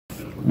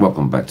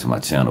Welcome back to my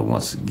channel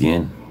once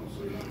again.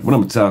 What I'm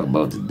going to talk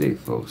about today,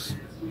 folks,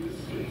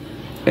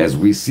 as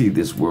we see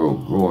this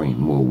world growing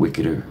more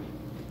wickeder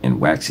and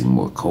waxing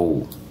more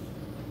cold,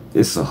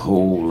 it's a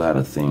whole lot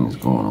of things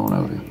going on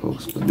out there,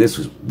 folks. But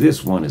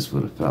this one is for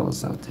the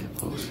fellas out there,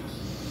 folks.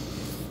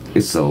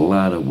 It's a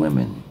lot of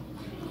women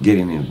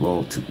getting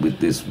involved with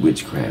this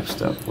witchcraft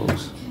stuff,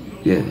 folks.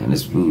 Yeah, and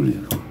it's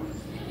voodoo.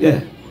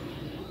 Yeah.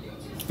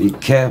 Be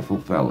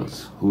careful,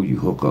 fellas, who you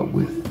hook up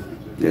with.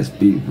 Just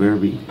be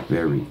very,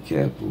 very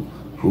careful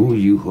who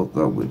you hook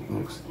up with,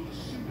 folks.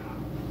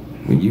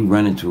 When you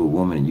run into a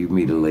woman and you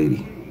meet a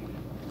lady,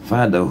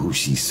 find out who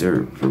she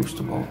served, first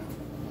of all.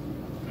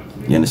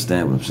 You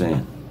understand what I'm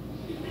saying?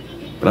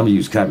 But I'm going to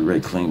use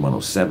copyright claim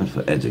 107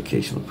 for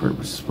educational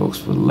purposes, folks,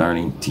 for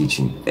learning,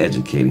 teaching,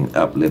 educating,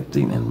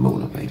 uplifting, and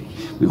motivating.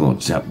 We're going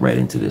to jump right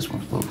into this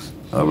one, folks.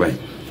 All right?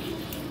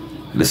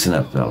 Listen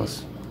up,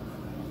 fellas.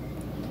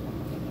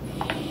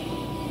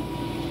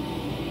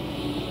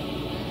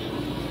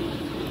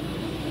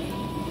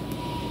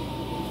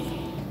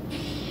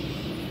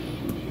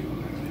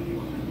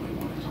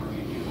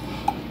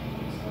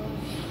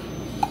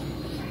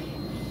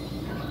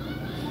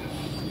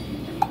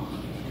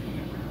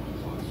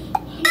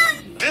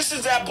 This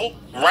is that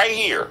right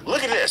here.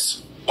 Look at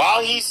this.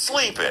 While he's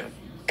sleeping.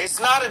 It's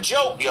not a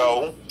joke,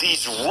 yo.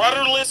 These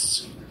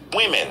rudderless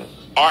women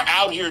are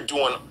out here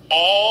doing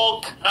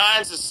all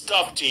kinds of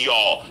stuff to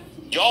y'all.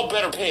 Y'all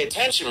better pay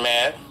attention,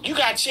 man. You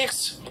got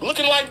chicks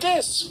looking like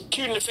this.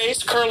 Cute in the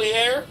face, curly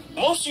hair.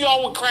 Most of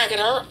y'all would crack at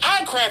her.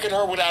 I'd crack at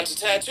her without the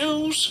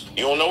tattoos.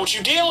 You don't know what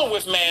you're dealing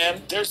with,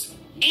 man. There's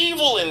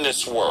evil in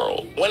this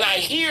world. When I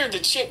hear the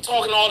chick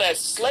talking all that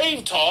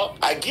slave talk,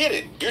 I get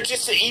it. You're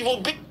just an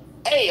evil bitch.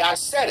 Hey, I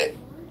said it.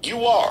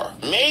 You are.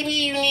 Maybe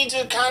you need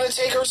to kind of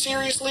take her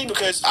seriously,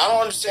 because I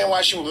don't understand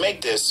why she would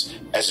make this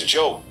as a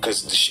joke,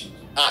 because it's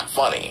not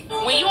funny.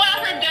 When you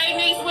out here dating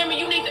these women,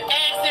 you need to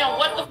ask them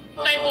what the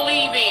f they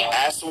believe in.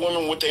 Ask the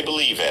women what they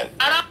believe in.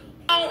 I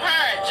don't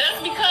her.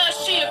 Just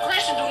because she a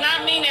Christian do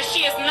not mean that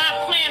she is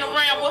not playing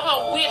around with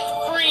her witch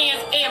friends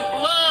and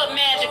blood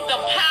magic, the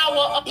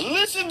power of...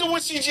 Listen to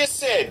what she just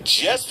said.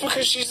 Just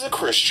because she's a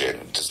Christian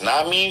does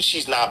not mean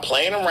she's not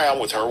playing around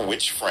with her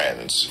witch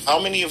friends. How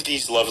many of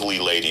these lovely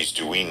ladies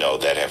do we know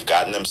that have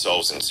gotten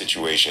themselves in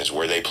situations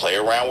where they play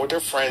around with their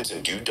friends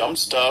and do dumb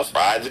stuff,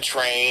 ride the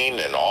train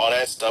and all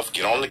that stuff,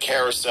 get on the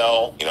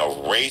carousel, you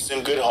know, raised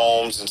in good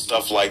homes and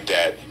stuff like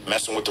that,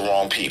 messing with the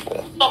wrong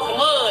people?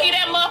 Blood. See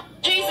that mother,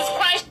 Jesus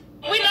Christ?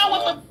 We know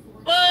what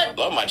the blood...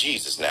 Love my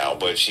Jesus now,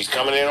 but she's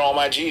coming in on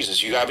my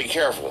Jesus. You gotta be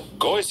careful.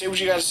 Go ahead, say what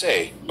you gotta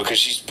say, because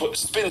she's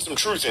spitting some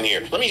truth in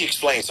here. Let me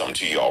explain something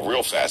to y'all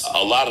real fast.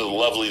 A lot of the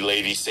lovely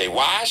ladies say,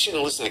 "Why I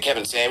shouldn't listen to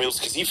Kevin Samuels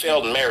because he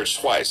failed in marriage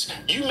twice."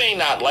 You may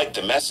not like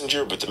the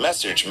messenger, but the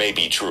message may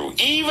be true.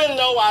 Even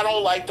though I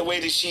don't like the way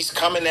that she's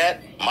coming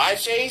at my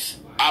faith,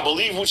 I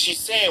believe what she's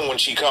saying when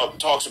she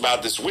talks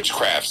about this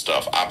witchcraft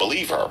stuff. I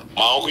believe her.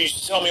 My uncle used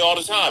to tell me all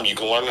the time, you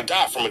can learn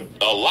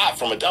a lot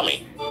from a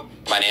dummy.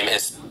 My name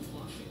is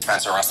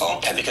Spencer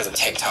Russell, and because of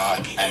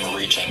TikTok, I'm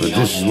reaching... But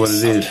this is what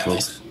it is,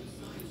 folks.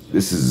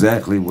 This is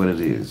exactly what it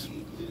is.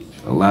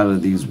 A lot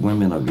of these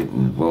women are getting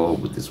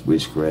involved with this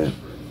witchcraft.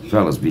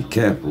 Fellas, be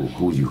careful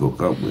who you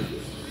hook up with.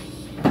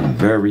 Be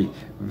very,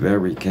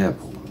 very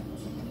careful.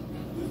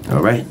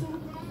 All right?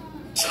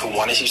 So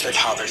one is usually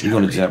toddlers. We're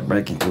going to jump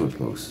back into it,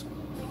 folks.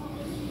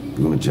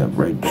 We're going to jump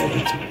right back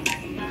into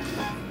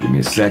it. Give me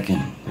a second.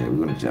 Yeah,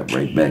 we're going to jump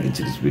right back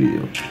into this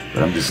video.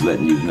 But I'm just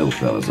letting you know,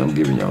 fellas. I'm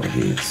giving y'all a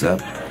heads up.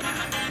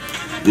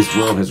 This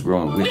world has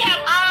grown wicked. We have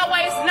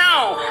always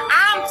known.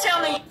 I'm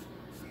telling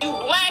you,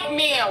 black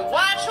men,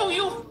 watch who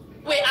you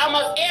with.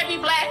 Almost every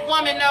black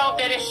woman knows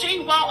that if she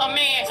want a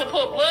man to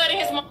put blood in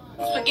his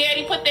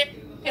spaghetti, put that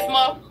in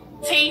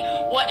his tea,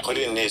 what? Put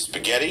it in his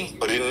spaghetti,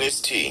 put it in his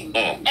tea.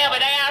 Ever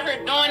they out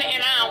here doing it,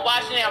 and I'm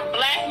watching them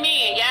black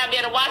men. Y'all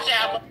better watch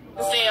out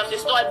themselves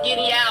and start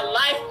getting y'all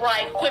life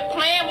right. Quit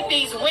playing with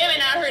these women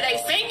out here.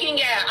 They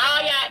sinking y'all. All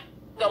y'all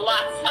the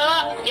locks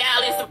up.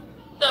 Y'all in some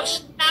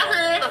stuff out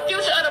here. The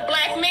future of the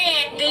black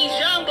men, these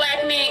young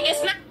black men,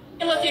 it's not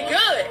looking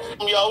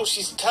good. Yo,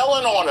 she's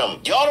telling on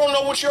them. Y'all don't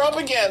know what you're up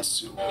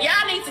against.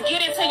 Y'all need to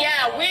get into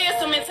y'all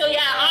wisdom, into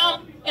y'all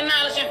own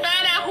knowledge, and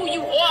find out who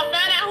you are.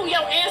 Find out who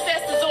your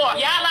ancestors are.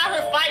 Y'all out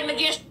here fighting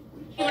against,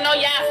 even though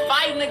y'all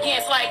fighting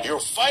against, like... You're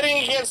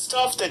fighting against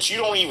stuff that you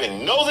don't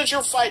even know that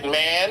you're fighting,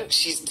 man.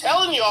 She's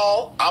telling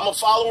y'all, I'm a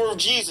follower of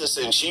Jesus,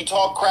 and she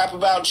talk crap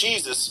about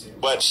Jesus,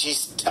 but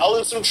she's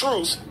telling some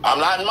truth. I'm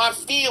not in my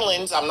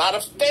feelings. I'm not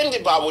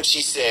offended by what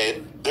she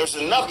said. There's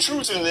enough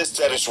truth in this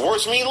that it's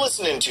worth me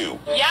listening to.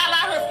 Y'all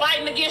out here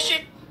fighting against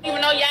shit,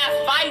 even though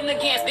y'all fighting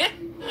against it.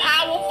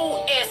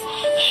 Powerful as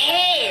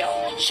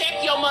hell.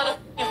 Check your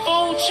motherfucking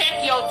food,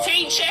 check your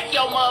tea, check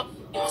your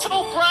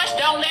toothbrush.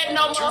 Don't let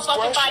no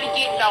motherfucking body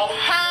get no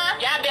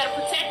hurt. Y'all better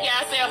protect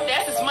yourself.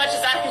 That's as much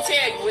as I can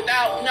tell you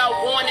without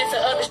going into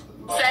other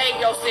save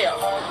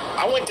yourself.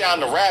 I went down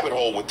the rabbit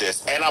hole with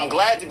this, and I'm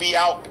glad to be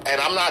out,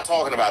 and I'm not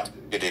talking about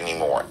it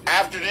anymore.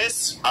 After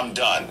this, I'm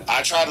done.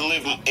 I try to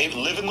live in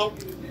the...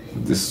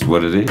 This is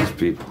what it is,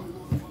 people.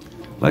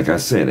 Like I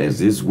said, as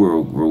this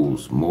world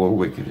grows more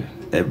wickeder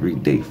every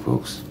day,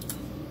 folks,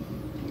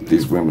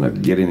 these women are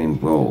getting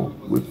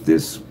involved with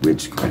this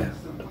witchcraft.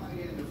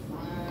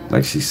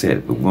 Like she said,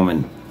 if a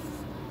woman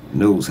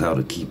knows how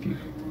to keep you,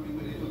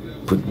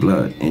 put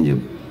blood in your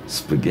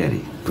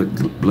spaghetti, put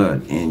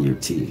blood in your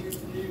tea.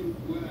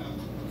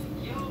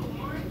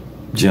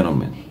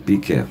 Gentlemen, be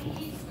careful.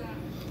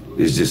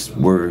 It's just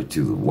word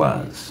to the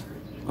wise.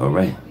 All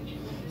right?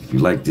 If you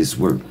like this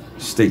work,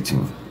 stay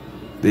tuned.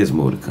 There's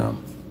more to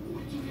come.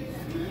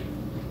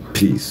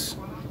 Peace.